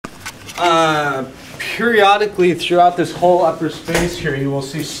Periodically throughout this whole upper space here, you will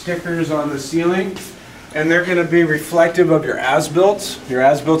see stickers on the ceiling, and they're going to be reflective of your as-built. Your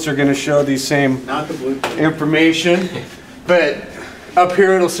as-built are going to show these same information, but up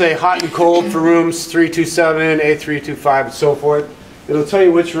here it'll say hot and cold for rooms 327, A325, and so forth. It'll tell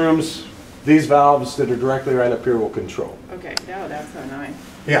you which rooms these valves that are directly right up here will control. Okay, no, that's so nice.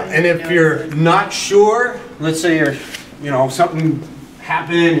 Yeah, and if you're not sure, let's say you're, something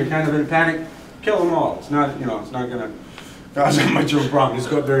happened, you're kind of in a panic, kill them all. It's not, it's not gonna cause that much of a problem.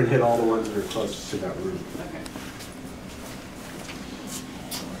 Just go up there and hit all the ones that are closest to that room. Okay.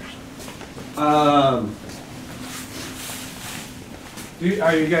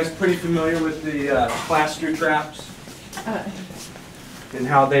 Are you guys pretty familiar with the plaster traps and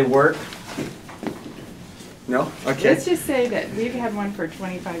how they work? No? Okay. Let's just say that we've had one for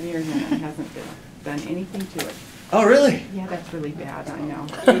 25 years and it hasn't done anything to it. Oh, really? Yeah, that's really bad, I know.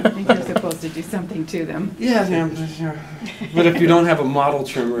 I think you're supposed to do something to them. Yeah, but if you don't have a model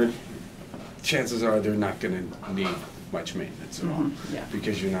trimmer, chances are they're not going to need much maintenance at all. Yeah.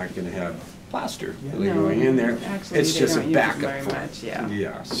 Because you're not going to have plaster really going in there. Actually, it's just a backup. very much, yeah.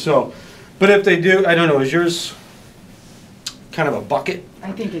 Yeah. So, but if they do, I don't know. Is yours kind of a bucket?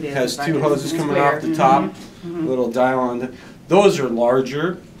 I think it is. Has two hoses coming off the top, little dial on it. Those are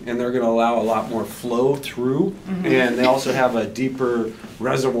larger, and they're going to allow a lot more flow through, and they also have a deeper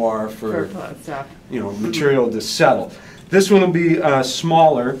reservoir for stuff. Material to settle. This one will be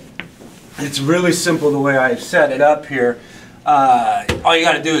smaller. It's really simple the way I set it up here. All you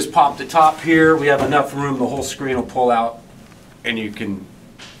got to do is pop the top here. We have enough room. The whole screen will pull out, and you can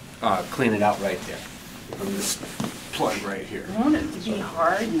clean it out right there from this plug right here. Won't it be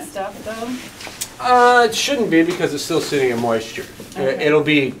hard and stuff though? It shouldn't be because it's still sitting in moisture. Okay. It'll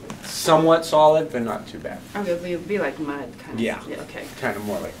be somewhat solid, but not too bad. Okay, it'll be like mud, kind of. Yeah. Okay. Kind of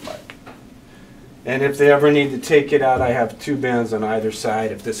more like mud. And if they ever need to take it out, I have two bends on either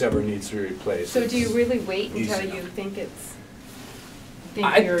side if this ever needs to be replaced. So do you really wait until you think you're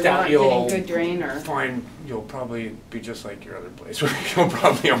not getting good drain, or? Fine, you'll probably be just like your other place where you'll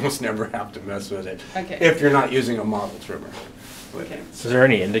probably almost never have to mess with it. Okay. If you're not using a model trimmer. Okay. Is there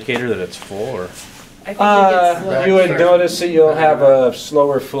any indicator that it's full, or? I think it gets slower. You would notice that you'll have a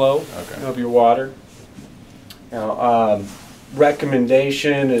slower flow of your water. Now,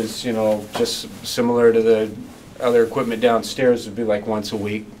 recommendation is, just similar to the other equipment downstairs, would be like once a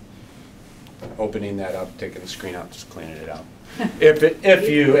week. Opening that up, taking the screen out, just cleaning it out. If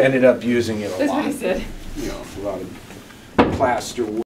you ended up using it a lot. That's what he said. A lot of plaster.